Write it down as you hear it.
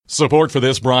Support for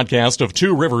this broadcast of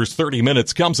Two Rivers 30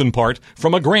 Minutes comes in part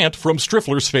from a grant from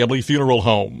Striffler's Family Funeral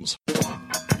Homes.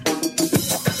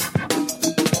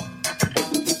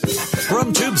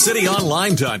 From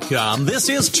TubeCityOnline.com, this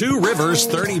is Two Rivers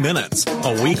 30 Minutes,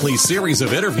 a weekly series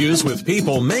of interviews with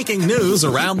people making news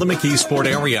around the McKeesport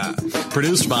area.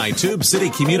 Produced by Tube City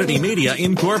Community Media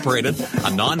Incorporated, a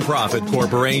nonprofit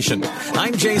corporation.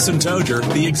 I'm Jason Toger,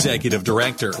 the Executive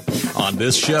Director. On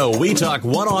this show, we talk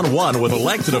one-on-one with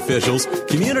elected officials,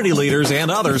 community leaders,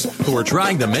 and others who are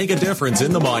trying to make a difference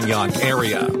in the Mon-Yough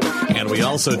area. And we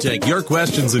also take your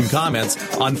questions and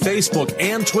comments on Facebook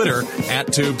and Twitter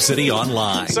at Tube City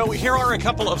Online. So here are a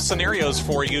couple of scenarios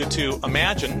for you to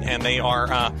imagine, and they are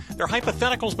they're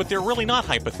hypotheticals, but they're really not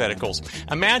hypotheticals.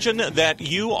 Imagine that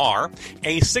you are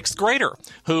a sixth grader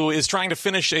who is trying to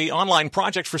finish an online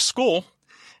project for school,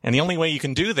 and the only way you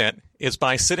can do that is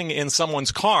by sitting in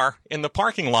someone's car in the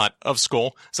parking lot of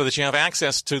school so that you have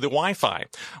access to the Wi-Fi.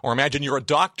 Or imagine you're a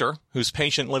doctor whose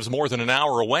patient lives more than an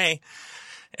hour away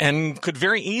and could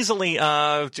very easily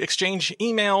exchange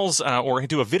emails or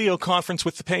do a video conference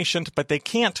with the patient, but they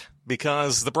can't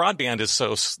because the broadband is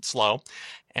so slow.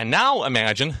 And now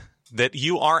imagine that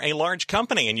you are a large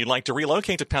company and you'd like to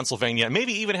relocate to Pennsylvania,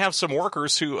 maybe even have some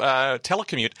workers who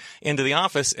telecommute into the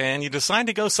office, and you decide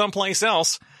to go someplace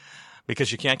else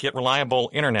because you can't get reliable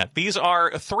internet. These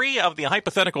are three of the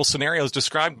hypothetical scenarios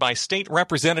described by State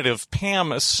Representative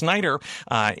Pam Snyder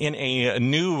in a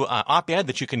new op-ed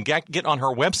that you can get on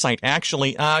her website,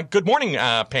 actually. Good morning,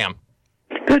 Pam.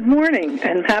 Good morning,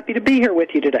 and happy to be here with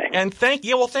you today. And thank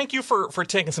you for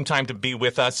taking some time to be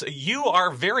with us. You are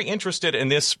very interested in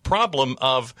this problem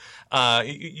of,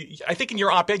 I think in your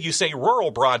op-ed you say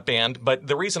rural broadband, but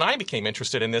the reason I became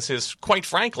interested in this is, quite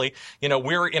frankly,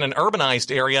 we're in an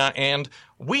urbanized area, and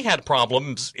we had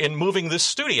problems in moving this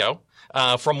studio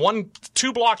from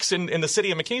 2 blocks in the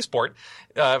city of McKeesport,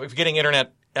 getting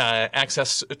internet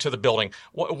access to the building.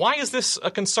 Why is this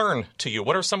a concern to you?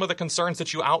 What are some of the concerns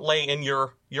that you outlay in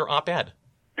your op-ed?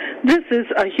 This is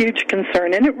a huge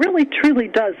concern, and it really, truly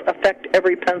does affect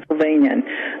every Pennsylvanian,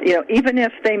 even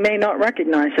if they may not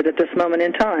recognize it at this moment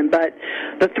in time. But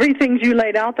the three things you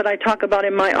laid out that I talk about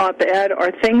in my op-ed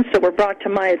are things that were brought to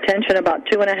my attention about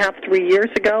 2.5, 3 years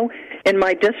ago in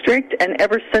my district, and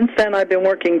ever since then I've been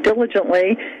working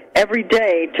diligently every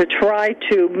day to try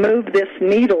to move this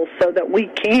needle so that we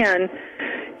can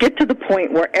get to the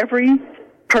point where every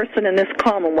person in this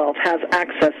Commonwealth has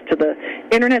access to the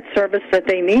internet service that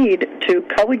they need to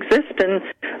coexist in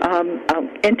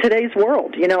today's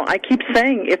world. I keep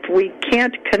saying if we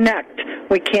can't connect,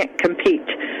 we can't compete,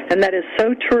 and that is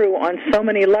so true on so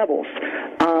many levels.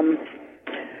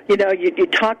 You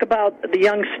talk about the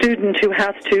young student who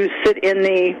has to sit in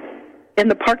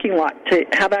the parking lot to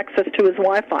have access to his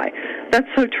Wi-Fi. That's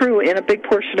so true in a big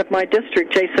portion of my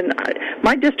district, Jason.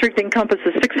 My district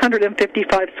encompasses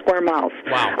 655 square miles.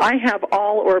 Wow. I have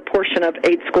all or a portion of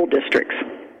 8 school districts.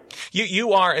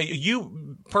 You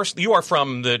are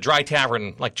from the Dry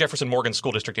Tavern, like Jefferson Morgan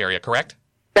School District area, correct?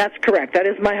 That's correct. That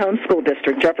is my home school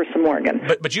district, Jefferson Morgan.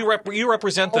 But you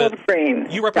represent the Olive Green.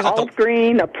 You represent Olive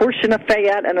Green, a portion of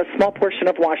Fayette, and a small portion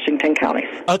of Washington counties.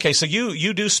 Okay, so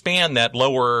you do span that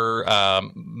lower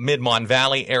Mid-Mon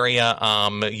Valley area.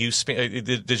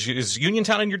 Is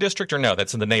Uniontown in your district, or no?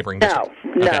 That's in the neighboring district.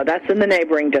 No, that's in the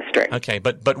neighboring district. Okay,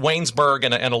 but Waynesburg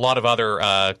and a lot of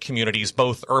other communities,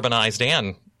 both urbanized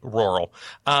and rural.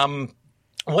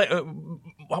 What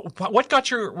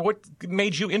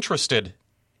made you interested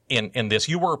in this?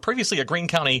 You were previously a Greene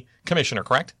County commissioner,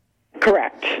 correct?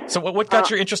 Correct. So what got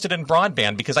you interested in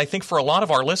broadband? Because I think for a lot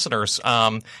of our listeners,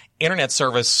 internet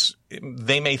service,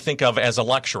 they may think of as a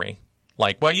luxury.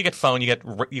 Like, well, you get phone, you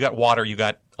got water, you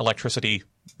got electricity,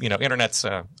 internet's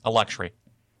a luxury.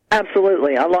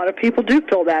 Absolutely. A lot of people do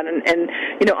feel that. And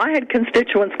I had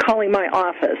constituents calling my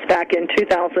office back in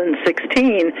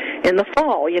 2016 in the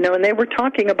fall, and they were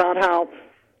talking about how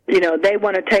they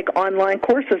want to take online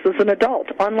courses as an adult,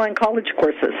 online college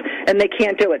courses, and they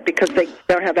can't do it because they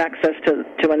don't have access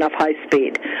to enough high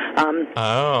speed.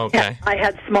 Okay. I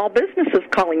had small businesses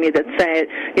calling me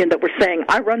that were saying,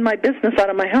 I run my business out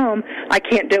of my home. I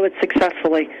can't do it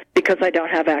successfully because I don't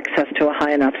have access to a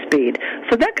high enough speed.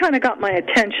 So that kind of got my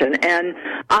attention, and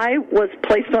I was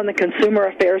placed on the Consumer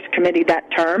Affairs Committee that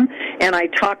term, and I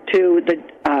talked to the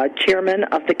chairman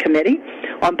of the committee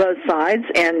on both sides,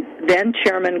 and then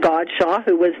Chairman Godshaw,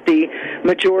 who was the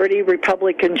majority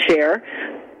Republican chair,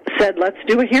 said, let's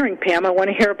do a hearing, Pam. I want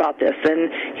to hear about this.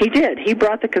 And he did. He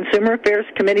brought the Consumer Affairs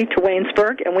Committee to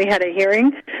Waynesburg, and we had a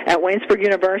hearing at Waynesburg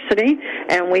University,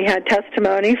 and we had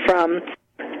testimony from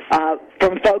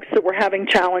from folks that were having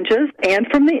challenges and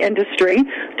from the industry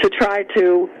to try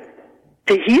to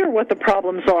hear what the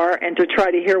problems are and to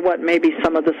try to hear what maybe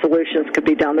some of the solutions could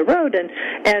be down the road.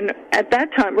 And at that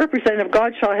time, Representative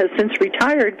Godshaw has since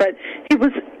retired, but he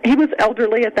was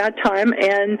elderly at that time,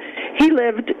 and he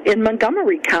lived in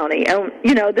Montgomery County. And,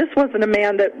 this wasn't a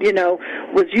man that,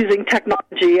 was using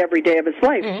technology every day of his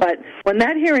life. Mm-hmm. But when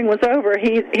that hearing was over,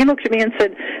 he looked at me and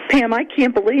said, Pam, I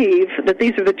can't believe that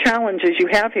these are the challenges you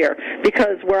have here,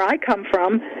 because where I come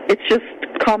from, it's just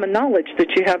common knowledge that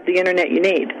you have the Internet you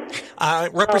need.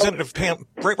 Representative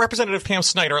Pam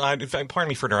Snyder, pardon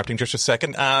me for interrupting just a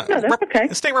second. No, that's okay.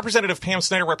 State Representative Pam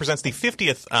Snyder represents the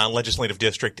 50th Legislative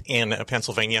District in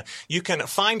Pennsylvania. You can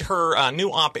find her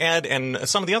new op-ed and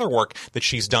some of the other work that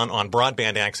she's done on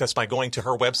broadband access by going to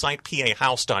her website,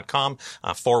 pahouse.com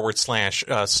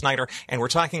 /Snyder. And we're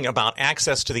talking about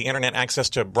access to the Internet, access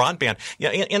to broadband.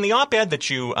 Yeah, in the op-ed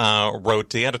that you wrote,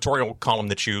 the editorial column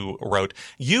that you wrote,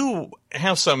 you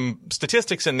have some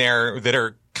statistics in there that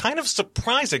are kind of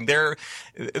surprising. There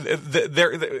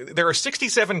are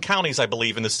 67 counties, I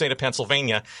believe, in the state of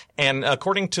Pennsylvania, and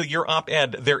according to your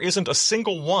op-ed, there isn't a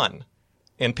single one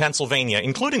in Pennsylvania,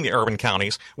 including the urban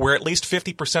counties, where at least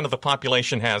 50% of the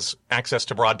population has access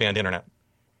to broadband Internet.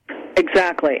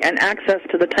 Exactly, and access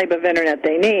to the type of Internet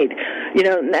they need.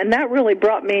 And that really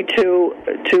brought me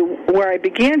to where I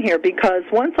began here, because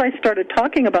once I started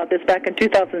talking about this back in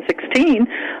 2016,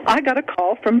 I got a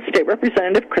call from State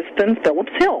Representative Kristen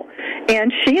Phillips Hill,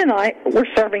 and she and I were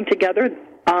serving together,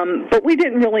 but we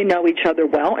didn't really know each other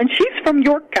well, and she's from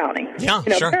York County. Yeah,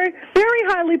 sure. Very, very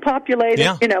highly populated,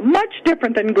 yeah. Much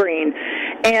different than Greene.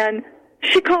 And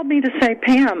she called me to say,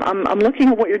 Pam, I'm looking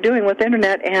at what you're doing with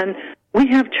Internet, and we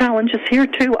have challenges here,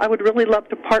 too. I would really love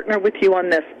to partner with you on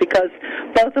this, because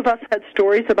both of us had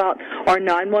stories about our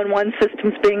 911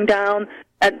 systems being down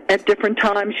at different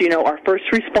times, our first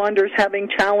responders having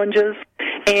challenges.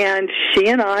 And she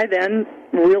and I then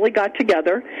really got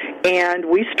together, and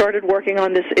we started working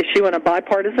on this issue in a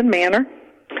bipartisan manner.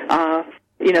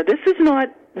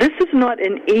 This is not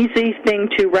an easy thing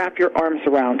to wrap your arms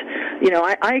around.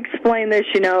 I explain this,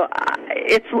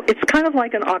 it's kind of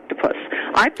like an octopus.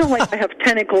 I feel like I have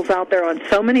tentacles out there on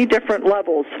so many different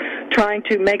levels trying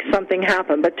to make something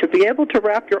happen, but to be able to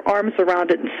wrap your arms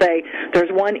around it and say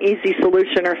there's one easy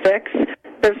solution or fix,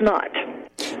 there's not.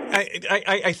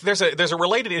 There's a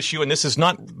related issue, and this is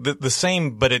not the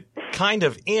same, but it kind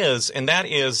of is, and that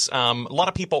is a lot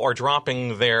of people are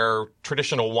dropping their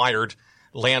traditional wired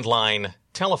landline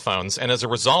telephones, and as a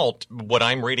result, what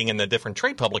I'm reading in the different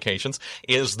trade publications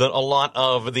is that a lot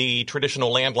of the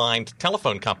traditional landline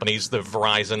telephone companies, the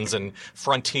Verizons and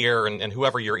Frontier and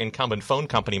whoever your incumbent phone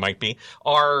company might be,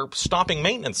 are stopping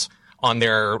maintenance on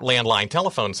their landline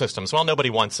telephone systems. Well, nobody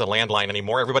wants a landline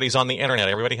anymore. Everybody's on the Internet.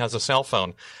 Everybody has a cell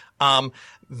phone.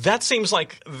 That seems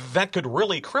like that could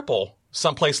really cripple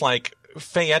someplace like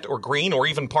Fayette or Greene or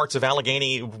even parts of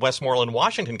Allegheny, Westmoreland,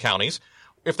 Washington counties.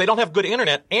 If they don't have good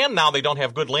Internet and now they don't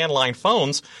have good landline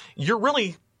phones, they're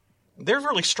really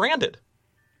stranded.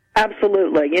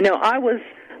 Absolutely. I was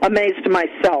amazed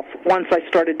myself once I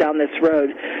started down this road,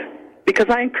 because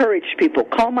I encourage people,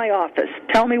 call my office,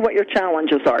 tell me what your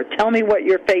challenges are, tell me what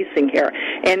you're facing here.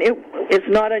 And it is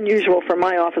not unusual for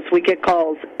my office. We get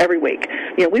calls every week.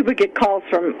 We would get calls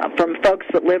from folks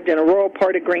that lived in a rural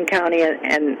part of Greene County,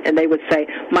 and they would say,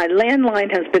 my landline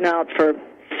has been out for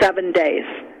 7 days.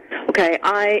 Okay,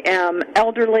 I am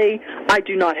elderly. I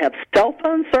do not have cell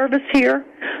phone service here.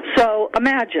 So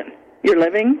imagine you're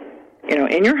living,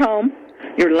 in your home.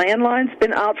 Your landline's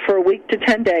been out for a week to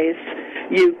 10 days.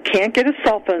 You can't get a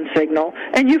cell phone signal,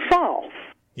 and you fall.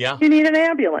 Yeah. You need an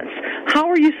ambulance. How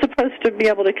are you supposed to be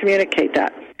able to communicate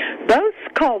that? Those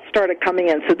calls started coming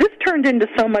in. So this turned into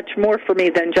so much more for me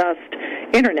than just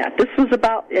Internet. This was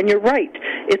about, and you're right,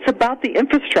 it's about the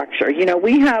infrastructure.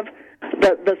 We have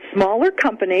the smaller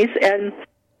companies, and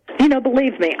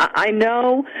believe me, I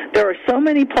know there are so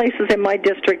many places in my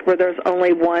district where there's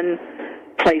only one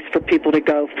place for people to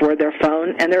go for their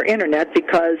phone and their Internet,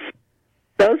 because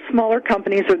those smaller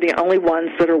companies are the only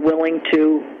ones that are willing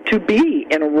to be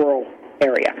in a rural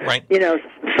area. Right.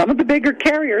 Some of the bigger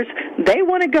carriers, they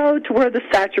want to go to where the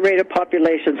saturated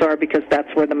populations are, because that's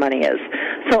where the money is.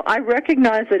 So I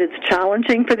recognize that it's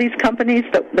challenging for these companies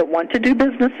that want to do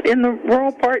business in the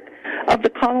rural part of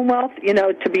the Commonwealth,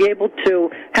 to be able to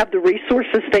have the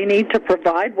resources they need to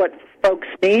provide what folks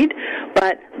need.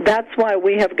 But that's why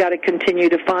we have got to continue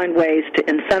to find ways to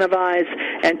incentivize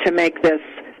and to make this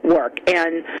work.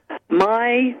 And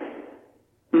my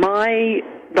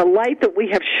the light that we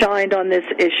have shined on this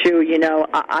issue,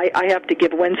 I have to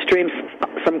give Windstream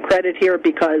some credit here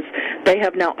because they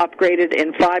have now upgraded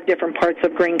in 5 different parts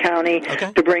of Greene County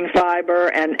to bring fiber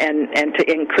and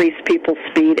to increase people's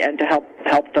speed and to help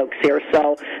folks here.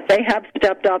 So they have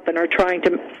stepped up and are trying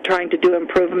to do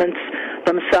improvements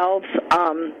themselves.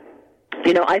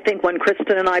 I think when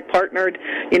Kristen and I partnered,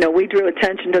 we drew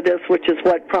attention to this, which is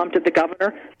what prompted the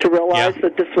governor to realize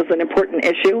that this was an important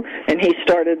issue, and he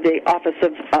started the Office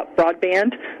of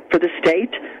Broadband for the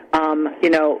state.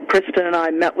 Kristen and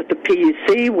I met with the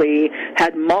PUC. We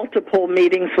had multiple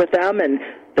meetings with them, and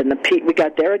then we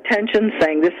got their attention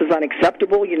saying this is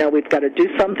unacceptable. We've got to do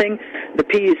something. The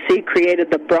PUC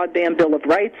created the Broadband Bill of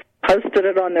Rights, posted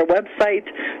it on their website.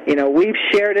 We've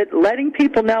shared it, letting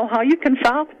people know how you can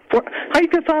file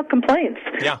complaints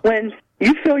when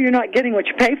you feel you're not getting what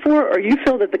you pay for, or you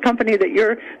feel that the company that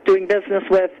you're doing business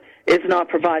with is not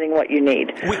providing what you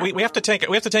need. We have to take a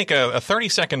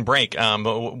 30-second break,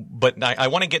 but I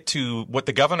want to get to what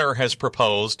the governor has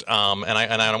proposed, and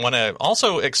I want to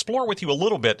also explore with you a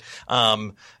little bit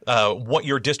what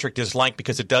your district is like,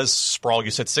 because it does sprawl.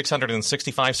 You said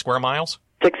 665 square miles?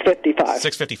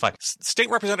 655.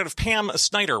 State Representative Pam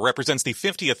Snyder represents the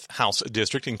 50th House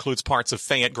District, includes parts of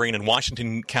Fayette, Greene, and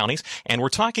Washington counties, and we're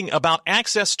talking about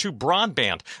access to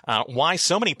broadband, why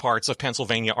so many parts of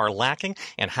Pennsylvania are lacking,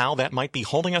 and how that might be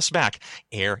holding us back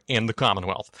here in the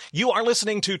Commonwealth. You are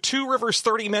listening to Two Rivers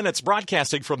 30 Minutes,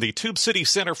 broadcasting from the Tube City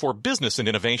Center for Business and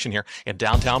Innovation here in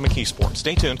downtown McKeesport.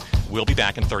 Stay tuned. We'll be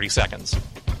back in 30 seconds.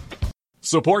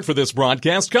 Support for this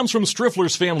broadcast comes from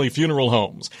Striffler's Family Funeral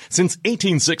Homes. Since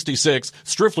 1866,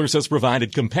 Striffler's has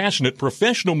provided compassionate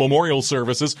professional memorial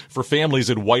services for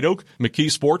families in White Oak,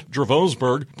 McKeesport,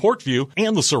 Dravosburg, Portview,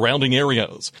 and the surrounding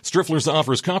areas. Striffler's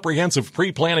offers comprehensive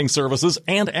pre-planning services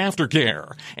and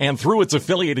aftercare. And through its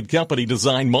affiliated company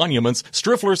Design Monuments,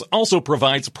 Striffler's also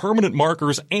provides permanent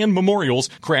markers and memorials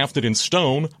crafted in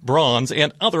stone, bronze,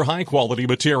 and other high-quality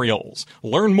materials.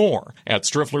 Learn more at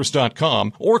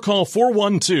strifflers.com or call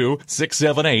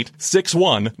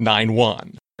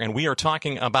 412-678-6191. And we are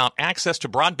talking about access to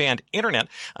broadband internet.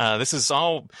 This is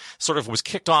all sort of was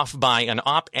kicked off by an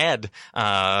op-ed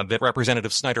that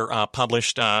Representative Snyder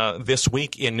published this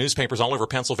week in newspapers all over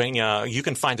Pennsylvania. You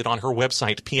can find it on her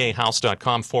website,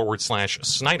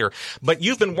 pahouse.com/Snyder. But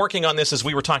you've been working on this, as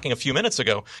we were talking a few minutes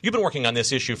ago. You've been working on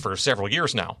this issue for several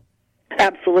years now.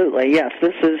 Absolutely, yes.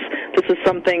 This is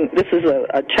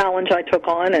a challenge I took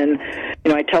on, and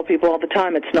I tell people all the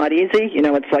time it's not easy.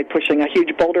 It's like pushing a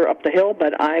huge boulder up the hill,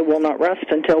 but I will not rest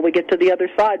until we get to the other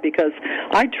side, because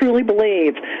I truly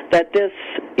believe that this,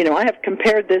 I have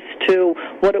compared this to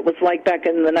what it was like back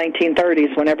in the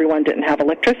 1930s when everyone didn't have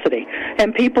electricity,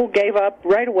 and people gave up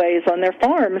right-of-ways on their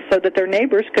farms so that their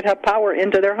neighbors could have power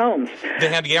into their homes. They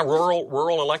had,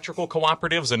 rural electrical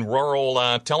cooperatives and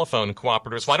rural telephone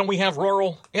cooperatives. Why don't we have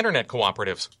rural internet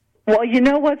cooperatives? Well,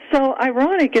 what's so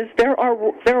ironic is there are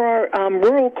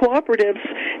rural cooperatives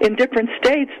in different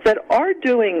states that are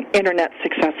doing internet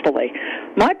successfully.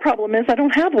 My problem is I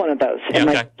don't have one of those in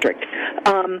my district.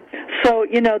 So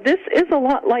this is a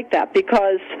lot like that,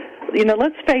 because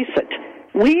let's face it,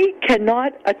 we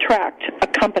cannot attract a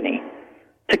company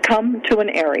to come to an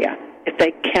area if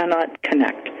they cannot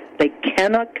connect. They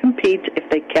cannot compete if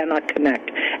they cannot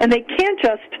connect, and they can't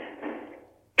just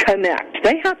connect.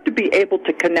 They have to be able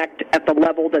to connect at the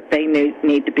level that they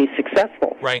need to be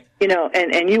successful. Right.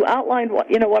 And you outlined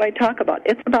what I talk about.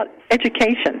 It's about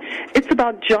education. It's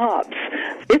about jobs.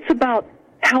 It's about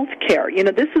health care.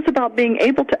 This is about being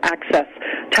able to access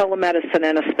telemedicine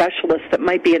and a specialist that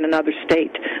might be in another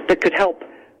state that could help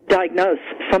diagnose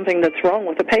something that's wrong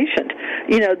with a patient.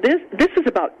 This is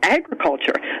about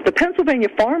agriculture. The Pennsylvania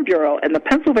Farm Bureau and the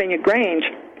Pennsylvania Grange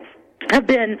have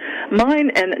been mine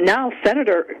and now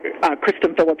Senator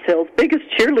Kristen Phillips Hill's biggest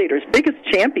cheerleaders, biggest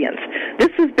champions.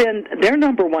 This has been their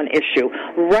number one issue,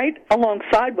 right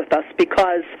alongside with us,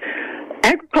 because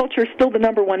agriculture is still the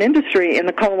number one industry in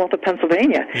the Commonwealth of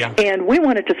Pennsylvania, and we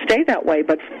want it to stay that way,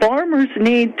 but farmers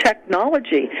need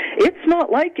technology. It's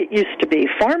not like it used to be.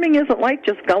 Farming isn't like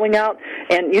just going out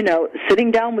and, sitting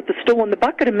down with the stool and the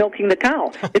bucket and milking the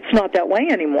cow. It's not that way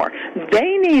anymore.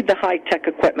 They need the high-tech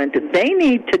equipment. They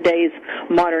need today's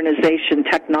modernization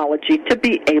technology to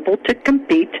be able to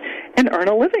compete and earn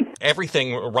a living.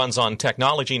 Everything runs on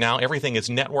technology now. Everything is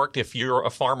networked. If you're a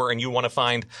farmer and you want to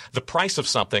find the price of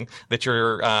something that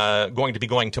you're going to be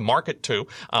going to market to,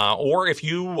 or if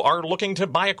you are looking to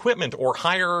buy equipment or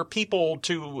hire people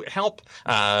to help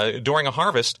during a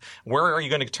harvest, where are you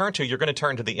going to turn to? You're going to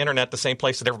turn to the internet, the same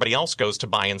place that everybody else goes to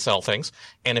buy and sell things.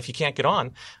 And if you can't get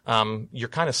on, you're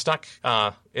kind of stuck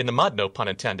in the mud, no pun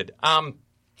intended.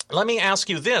 Let me ask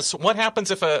you this. What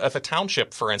happens if a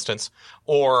township, for instance,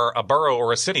 or a borough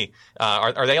or a city,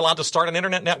 are they allowed to start an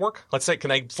internet network? Let's say, can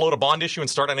they float a bond issue and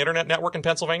start an internet network in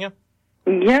Pennsylvania?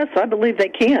 Yes, I believe they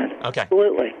can. Okay.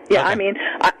 Absolutely. Yeah, okay. I mean,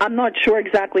 I'm not sure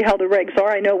exactly how the regs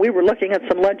are. I know we were looking at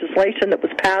some legislation that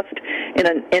was passed in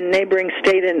a neighboring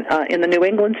state in the New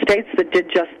England states that did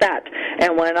just that.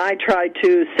 And when I tried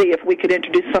to see if we could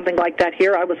introduce something like that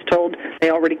here, I was told they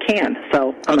already can.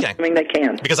 So I'm assuming they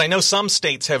can. Because I know some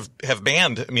states have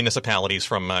banned municipalities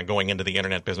from going into the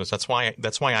internet business. That's why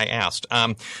I asked.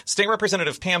 State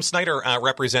Representative Pam Snyder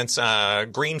represents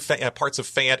green parts of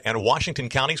Fayette and Washington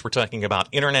counties. We're talking about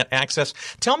internet access.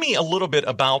 Tell me a little bit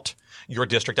about your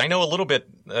district. I know a little bit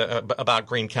about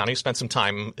Greene County. Spent some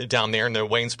time down there in the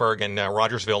Waynesburg and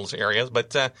Rogersville areas.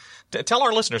 But tell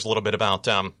our listeners a little bit about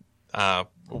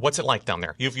what's it like down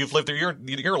there. You've lived there.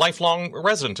 You're a lifelong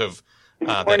resident of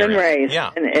born and raised.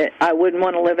 Yeah. And I wouldn't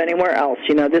want to live anywhere else.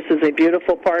 You know, this is a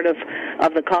beautiful part of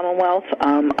the Commonwealth.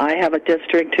 I have a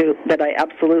district that I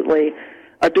absolutely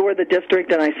adore the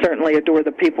district, and I certainly adore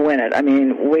the people in it. I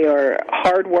mean, we are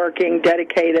hardworking,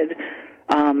 dedicated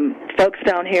folks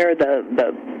down here.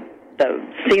 The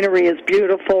scenery is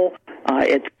beautiful.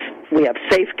 We have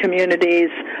safe communities,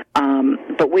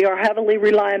 but we are heavily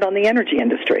reliant on the energy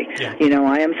industry. Yeah. You know,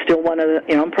 I am still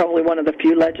I'm probably one of the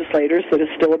few legislators that is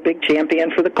still a big champion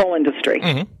for the coal industry.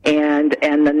 Mm-hmm.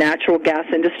 And the natural gas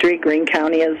industry. Greene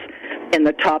County is in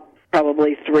the top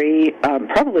probably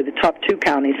the top two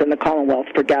counties in the Commonwealth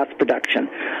for gas production,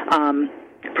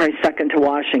 probably second to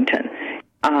Washington.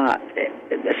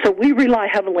 So we rely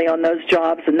heavily on those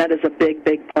jobs, and that is a big,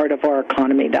 big part of our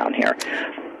economy down here.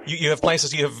 You have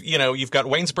places. You've got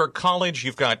Waynesburg College.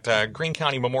 You've got Greene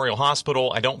County Memorial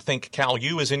Hospital. I don't think Cal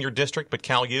U is in your district, but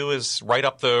Cal U is right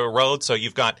up the road. So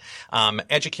you've got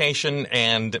education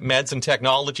and meds and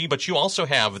technology, but you also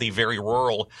have the very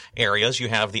rural areas. You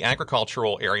have the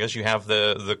agricultural areas. You have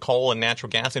the coal and natural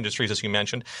gas industries, as you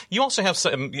mentioned. You also have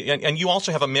and you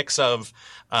also have a mix of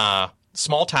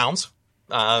small towns.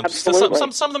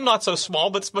 Absolutely. Some of them not so small,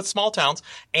 but small towns,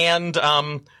 and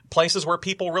places where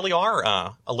people really are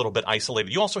a little bit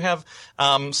isolated. You also have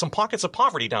some pockets of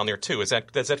poverty down there too. Is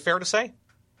that fair to say?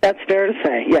 That's fair to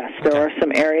say. Yes, there are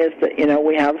some areas that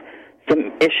we have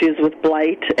some issues with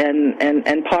blight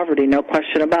and poverty, no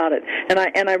question about it.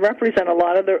 And I represent a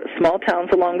lot of the small towns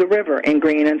along the river in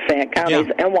Greene and Fayette counties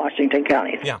and Washington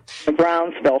counties. Yeah.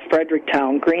 Brownsville,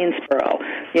 Fredericktown, Greensboro,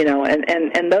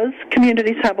 and those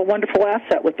communities have a wonderful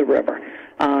asset with the river.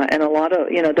 And a lot of,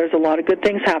 there's a lot of good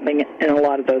things happening in a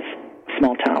lot of those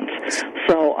small towns.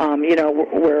 So,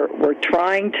 we're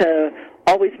trying to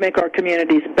always make our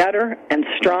communities better and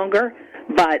stronger,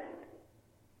 but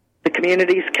the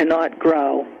communities cannot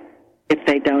grow if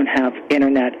they don't have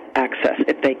internet access,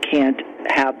 if they can't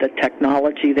have the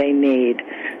technology they need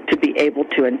to be able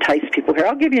to entice people here.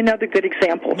 I'll give you another good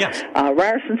example. Yes.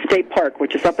 Ryerson State Park,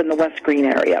 which is up in the West Greene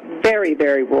area, very,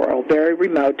 very rural, very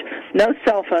remote, no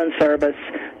cell phone service,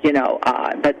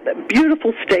 but a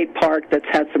beautiful state park that's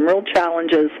had some real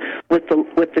challenges with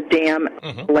the dam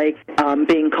lake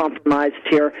being compromised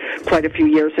here quite a few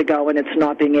years ago, and it's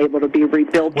not being able to be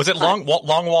rebuilt. Was it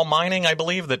Longwall Mining, I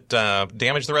believe, that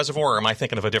damaged the reservoir, or am I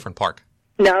thinking of a different park?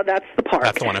 No, that's the park.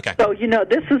 That's the one, okay. So,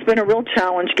 this has been a real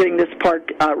challenge getting this park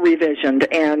revisioned.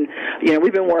 And,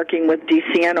 we've been working with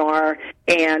DCNR,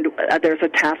 and there's a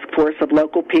task force of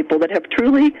local people that have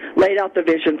truly laid out the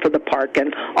vision for the park.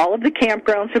 And all of the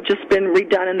campgrounds have just been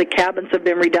redone, and the cabins have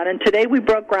been redone. And today we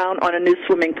broke ground on a new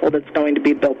swimming pool that's going to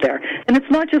be built there. And it's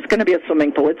not just going to be a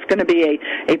swimming pool. It's going to be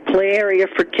a play area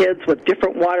for kids with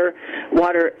different water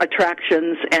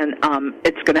attractions, and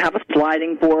it's going to have a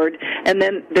sliding board. And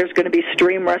then there's going to be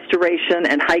stream restoration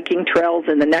and hiking trails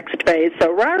in the next phase.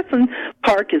 So Ryerson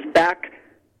Park is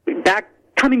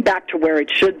coming back to where it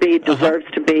should be, deserves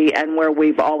to be, and where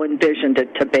we've all envisioned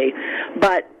it to be.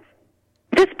 But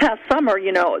this past summer,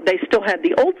 they still had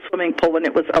the old swimming pool when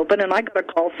it was open, and I got a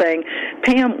call saying,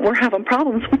 Pam, we're having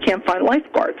problems. We can't find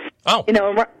lifeguards. Oh.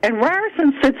 And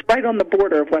Ryerson sits right on the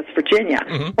border of West Virginia.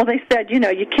 Mm-hmm. Well, they said,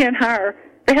 you can't hire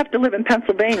They have to live in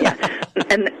Pennsylvania.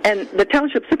 and the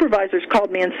township supervisors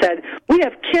called me and said, we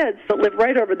have kids that live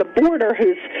right over the border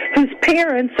whose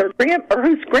parents or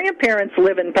whose grandparents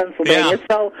live in Pennsylvania. Yeah.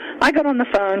 So I got on the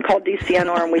phone, called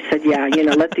DCNR, and we said,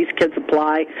 let these kids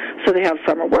apply so they have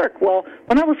summer work. Well,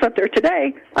 when I was up there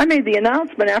today, I made the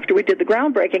announcement after we did the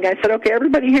groundbreaking. I said, okay,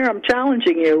 everybody here, I'm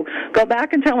challenging you. Go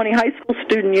back and tell any high school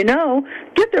student you know,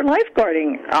 get their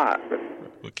lifeguarding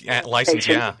license,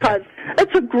 yeah. Because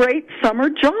it's a great summer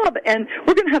job, and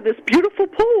we're going to have this beautiful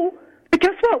pool. But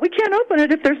guess what? We can't open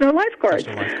it if there's no lifeguards.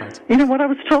 There's no lifeguards. You know what I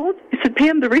was told? He said,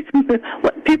 Pam, the reason that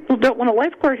people don't want a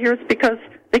lifeguard here is because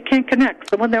they can't connect.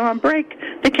 So when they're on break,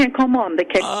 they can't call mom. They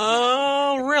can't.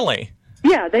 Oh, really?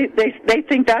 Yeah, they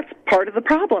think that's part of the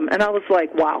problem. And I was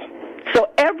like, wow. So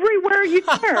everywhere you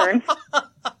turn,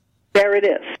 there it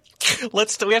is. We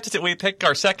take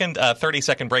our second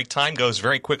 30-second break. Time goes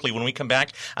very quickly. When we come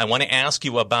back, I want to ask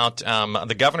you about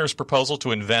the governor's proposal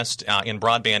to invest in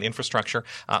broadband infrastructure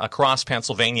across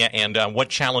Pennsylvania, and what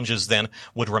challenges then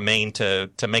would remain to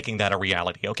making that a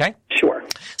reality. Okay? Sure.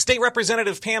 State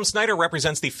Representative Pam Snyder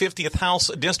represents the 50th House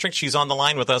District. She's on the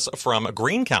line with us from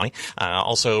Greene County.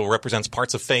 Also represents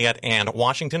parts of Fayette and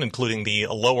Washington, including the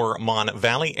Lower Mon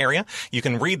Valley area. You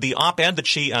can read the op-ed that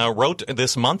she wrote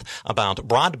this month about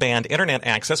broadband internet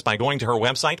access by going to her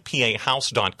website,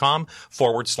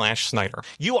 pahouse.com/Snyder.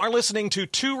 You are listening to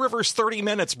Two Rivers 30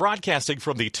 Minutes, broadcasting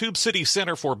from the Tube City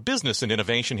Center for Business and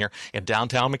Innovation here in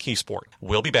downtown McKeesport.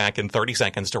 We'll be back in 30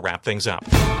 seconds to wrap things up.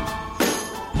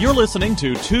 You're listening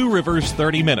to Two Rivers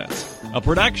 30 Minutes, a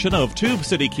production of Tube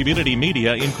City Community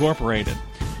Media Incorporated.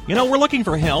 You know, we're looking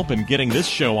for help in getting this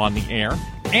show on the air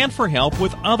and for help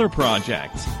with other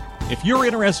projects. If you're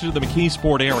interested in the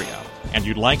McKeesport area and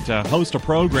you'd like to host a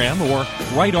program or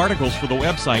write articles for the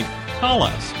website, call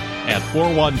us at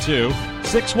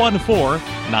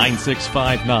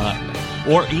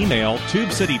 412-614-9659 or email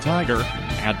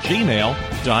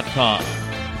tubecitytiger@gmail.com.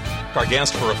 Our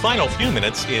guest for a final few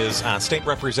minutes is State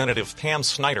Representative Pam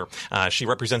Snyder. She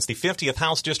represents the 50th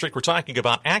House District. We're talking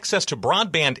about access to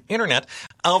broadband internet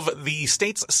of the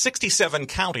state's 67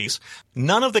 counties.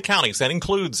 None of the counties, that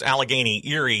includes Allegheny,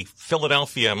 Erie,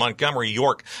 Philadelphia, Montgomery,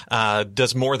 York,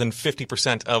 does more than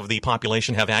 50% of the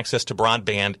population have access to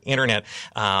broadband internet.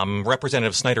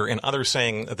 Representative Snyder and others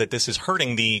saying that this is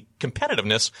hurting the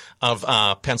competitiveness of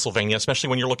Pennsylvania, especially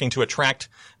when you're looking to attract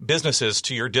businesses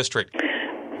to your district.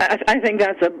 I think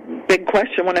that's a big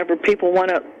question whenever people want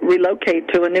to relocate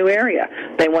to a new area.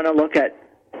 They want to look at,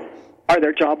 are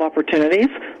there job opportunities?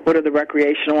 What are the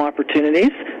recreational opportunities?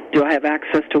 Do I have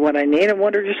access to what I need? And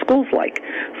what are your schools like?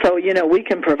 So, we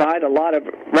can provide a lot of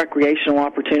recreational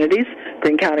opportunities.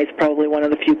 Greene County is probably one of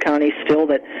the few counties still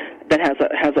that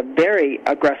has a very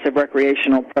aggressive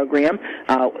recreational program.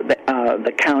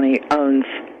 The county owns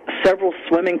several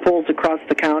swimming pools across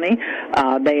the county.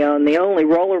 They own the only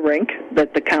roller rink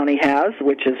that the county has,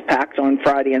 which is packed on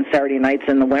Friday and Saturday nights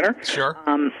in the winter. Sure.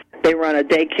 They run a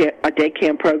day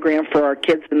camp program for our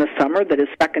kids in the summer that is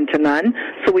second to none.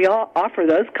 So we all offer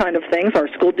those kind of things. Our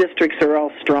school districts are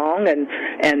all strong and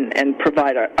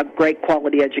provide a great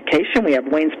quality education. We have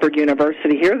Waynesburg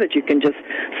University here that you can just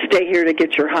stay here to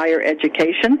get your higher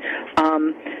education.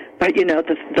 But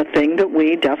the thing that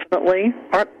we definitely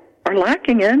are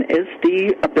lacking in is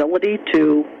the ability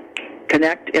to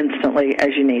connect instantly as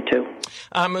you need to.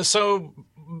 So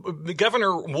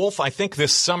Governor Wolf, I think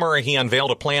this summer he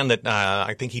unveiled a plan that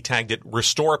I think he tagged it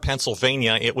Restore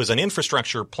Pennsylvania. It was an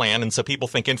infrastructure plan, and so people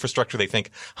think infrastructure, they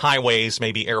think highways,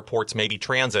 maybe airports, maybe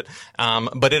transit.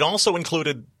 But it also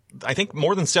included, I think,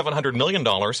 more than $700 million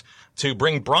to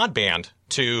bring broadband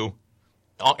to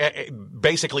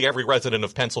basically every resident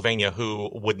of Pennsylvania who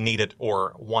would need it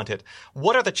or want it.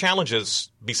 What are the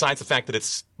challenges, besides the fact that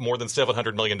it's more than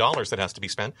 $700 million that has to be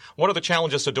spent? What are the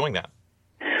challenges to doing that?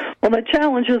 Well, the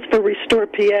challenges for Restore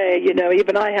PA,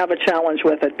 even I have a challenge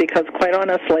with it because, quite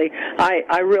honestly,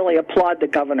 I really applaud the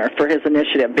governor for his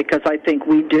initiative because I think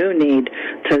we do need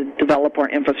to develop our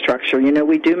infrastructure.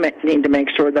 We do need to make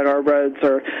sure that our roads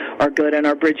are good and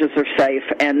our bridges are safe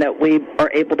and that we are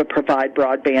able to provide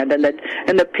broadband and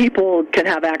that people can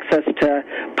have access to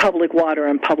public water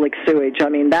and public sewage. I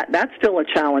mean, that's still a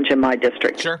challenge in my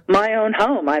district. Sure. My own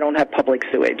home, I don't have public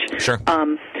sewage. Sure.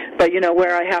 But,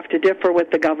 where I have to differ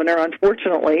with the governor,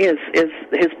 unfortunately, is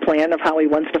his plan of how he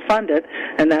wants to fund it,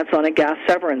 and that's on a gas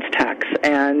severance tax.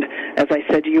 And as I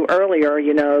said to you earlier,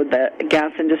 the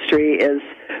gas industry is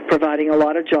providing a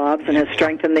lot of jobs and has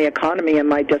strengthened the economy in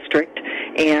my district,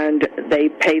 and they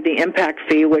pay the impact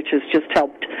fee, which has just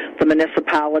helped the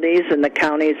municipalities and the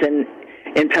counties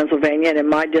in Pennsylvania, and in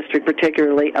my district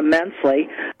particularly, immensely.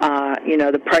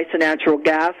 The price of natural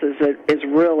gas is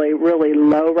really, really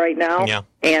low right now,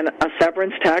 and a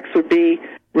severance tax would be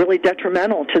really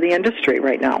detrimental to the industry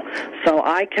right now. So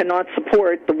I cannot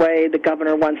support the way the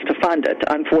governor wants to fund it,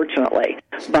 unfortunately.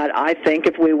 But I think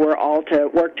if we were all to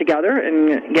work together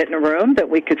and get in a room, that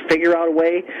we could figure out a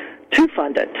way to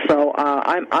fund it. So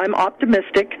I'm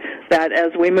optimistic that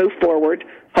as we move forward,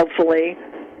 hopefully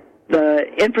the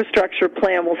infrastructure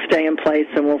plan will stay in place,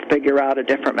 and we'll figure out a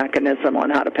different mechanism on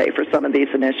how to pay for some of these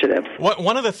initiatives.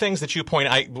 One of the things that you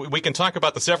we can talk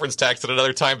about the severance tax at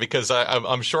another time, because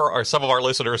I'm sure some of our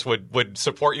listeners would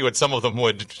support you, and some of them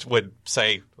would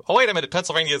say, "Oh, wait a minute,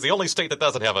 Pennsylvania is the only state that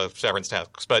doesn't have a severance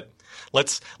tax." But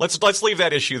let's leave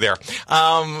that issue there.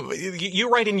 You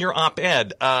write in your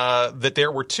op-ed that there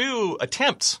were 2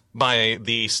 attempts by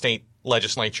the state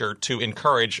legislature to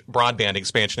encourage broadband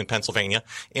expansion in Pennsylvania.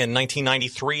 In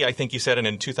 1993, I think you said, and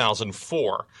in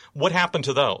 2004. What happened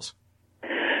to those?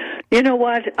 You know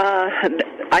what?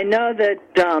 I know that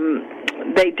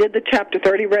they did the Chapter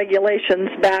 30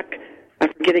 regulations back, I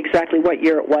forget exactly what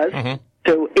year it was,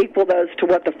 to equal those to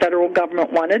what the federal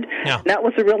government wanted. Yeah. And that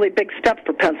was a really big step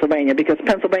for Pennsylvania, because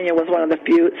Pennsylvania was one of the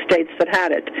few states that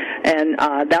had it. And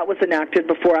that was enacted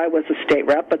before I was a state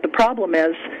rep. But the problem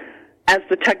is, as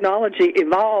the technology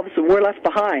evolves, we're left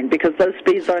behind because those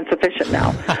speeds aren't sufficient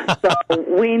now. So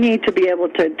we need to be able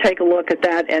to take a look at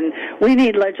that, and we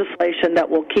need legislation that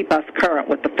will keep us current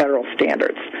with the federal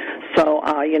standards. So,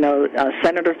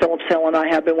 Senator Phillips Hill and I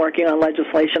have been working on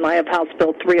legislation. I have House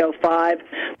Bill 305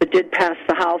 that did pass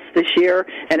the House this year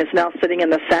and is now sitting in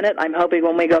the Senate. I'm hoping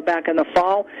when we go back in the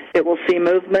fall, it will see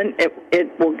movement.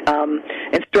 It will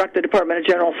instruct the Department of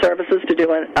General Services to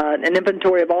do an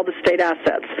inventory of all the state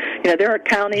assets. There are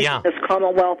counties in this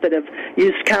Commonwealth that have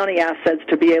used county assets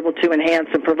to be able to enhance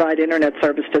and provide internet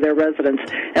service to their residents,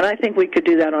 and I think we could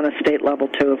do that on a state level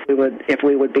too, if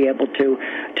we would be able to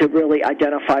really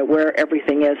identify where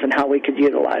everything is and how we could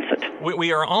utilize it.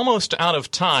 We are almost out of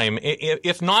time.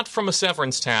 If not from a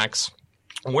severance tax,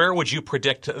 where would you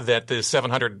predict that the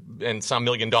 $700 and some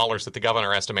million that the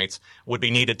governor estimates would be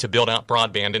needed to build out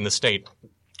broadband in the state?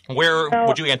 Where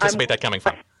would you anticipate that coming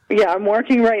from? Yeah, I'm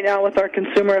working right now with our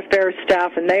consumer affairs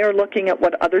staff, and they are looking at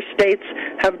what other states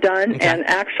have done, and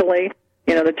actually,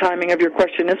 the timing of your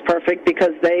question is perfect,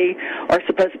 because they are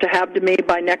supposed to have to me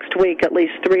by next week at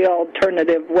least 3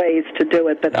 alternative ways to do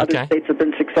it that other states have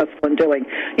been successful in doing.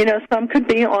 Some could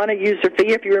be on a user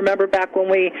fee. If you remember back when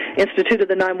we instituted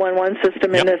the 911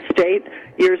 system in this state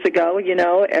years ago,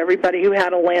 everybody who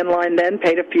had a landline then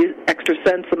paid a few extra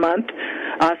cents a month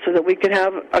so that we could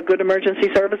have a good emergency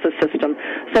services system.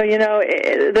 So,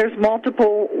 there's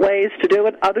multiple ways to do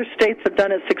it. Other states have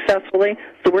done it successfully,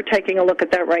 so we're taking a look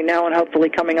at that right now and hopefully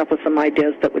coming up with some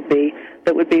ideas that would be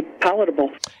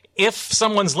palatable. If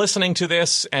someone's listening to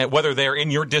this, whether they're in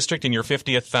your district, in your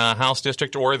 50th House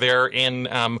district, or they're in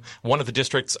one of the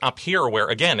districts up here where,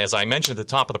 again, as I mentioned at the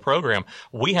top of the program,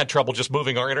 we had trouble just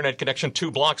moving our internet connection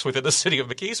 2 blocks within the city of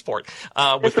McKeesport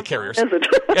with the carriers.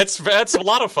 It's a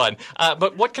lot of fun.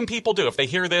 But what can people do if they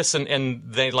hear this and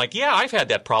they like, yeah, I've had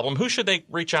that problem? Who should they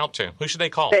reach out to? Who should they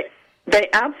call? They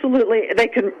absolutely, they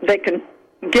can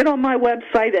get on my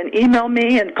website and email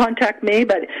me and contact me,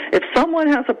 but if someone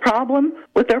has a problem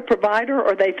with their provider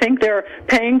or they think they're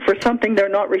paying for something they're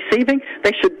not receiving,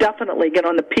 they should definitely get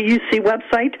on the PUC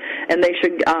website, and they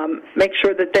should make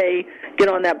sure that they get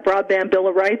on that Broadband Bill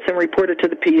of Rights and report it to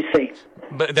the PUC.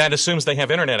 But that assumes they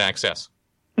have internet access.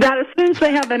 That assumes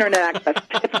they have internet access.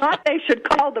 If not, they should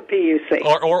call the PUC.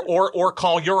 Or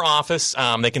call your office.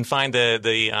 They can find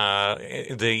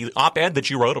the op-ed that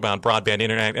you wrote about broadband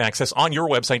internet access on your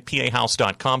website,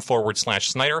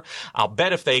 pahouse.com/Snyder. I'll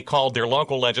bet if they called their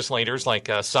local legislators like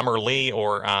Summer Lee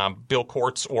or Bill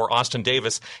Kortz or Austin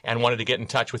Davis and wanted to get in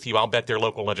touch with you, I'll bet their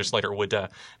local legislator would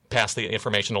pass the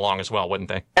information along as well, wouldn't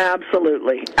they?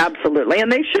 Absolutely. Absolutely. And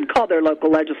they should call their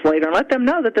local legislator and let them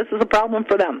know that this is a problem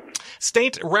for them.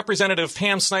 State Representative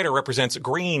Pam Snyder represents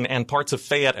Greene and parts of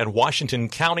Fayette and Washington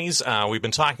counties. We've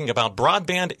been talking about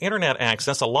broadband internet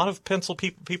access. A lot of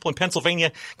people in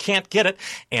Pennsylvania can't get it,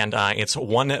 and it's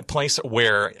one place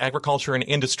where agriculture and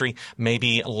industry may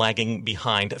be lagging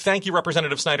behind. Thank you,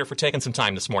 Representative Snyder, for taking some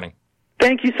time this morning.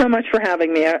 Thank you so much for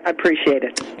having me. I appreciate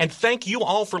it. And thank you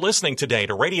all for listening today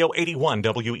to Radio 81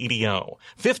 WEDO,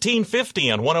 1550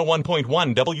 and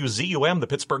 101.1 WZUM, the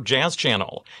Pittsburgh Jazz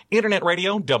Channel, Internet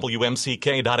Radio,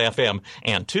 WMCK.FM,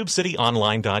 and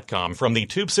TubeCityOnline.com from the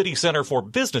Tube City Center for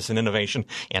Business and Innovation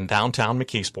in downtown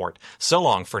McKeesport. So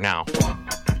long for now.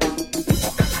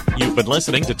 You You've been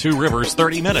listening to Two Rivers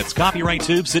 30 Minutes, copyright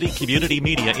Tube City Community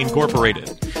Media Incorporated.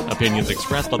 Opinions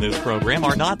expressed on this program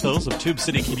are not those of Tube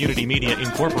City Community Media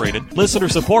Incorporated. Listener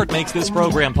support makes this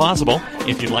program possible.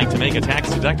 If you'd like to make a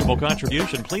tax-deductible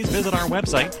contribution, please visit our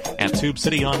website at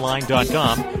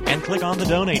tubecityonline.com and click on the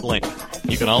donate link.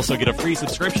 You can also get a free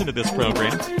subscription to this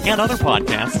program and other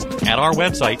podcasts at our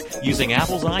website using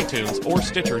Apple's iTunes or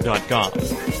Stitcher.com.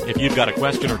 If you've got a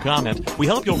question or comment, we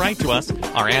hope you'll write to us.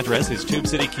 Our address is Tube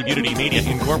City Community Media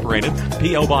Incorporated,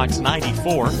 P.O. Box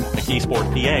 94,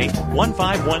 McKeesport, PA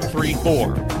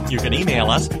 15134. You can email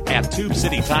us at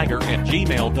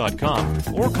tubecitytiger@gmail.com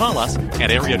or call us at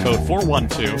area code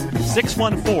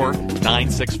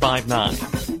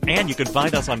 412-614-9659. And you can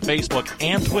find us on Facebook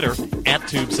and Twitter at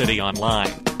Tube City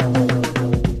Online.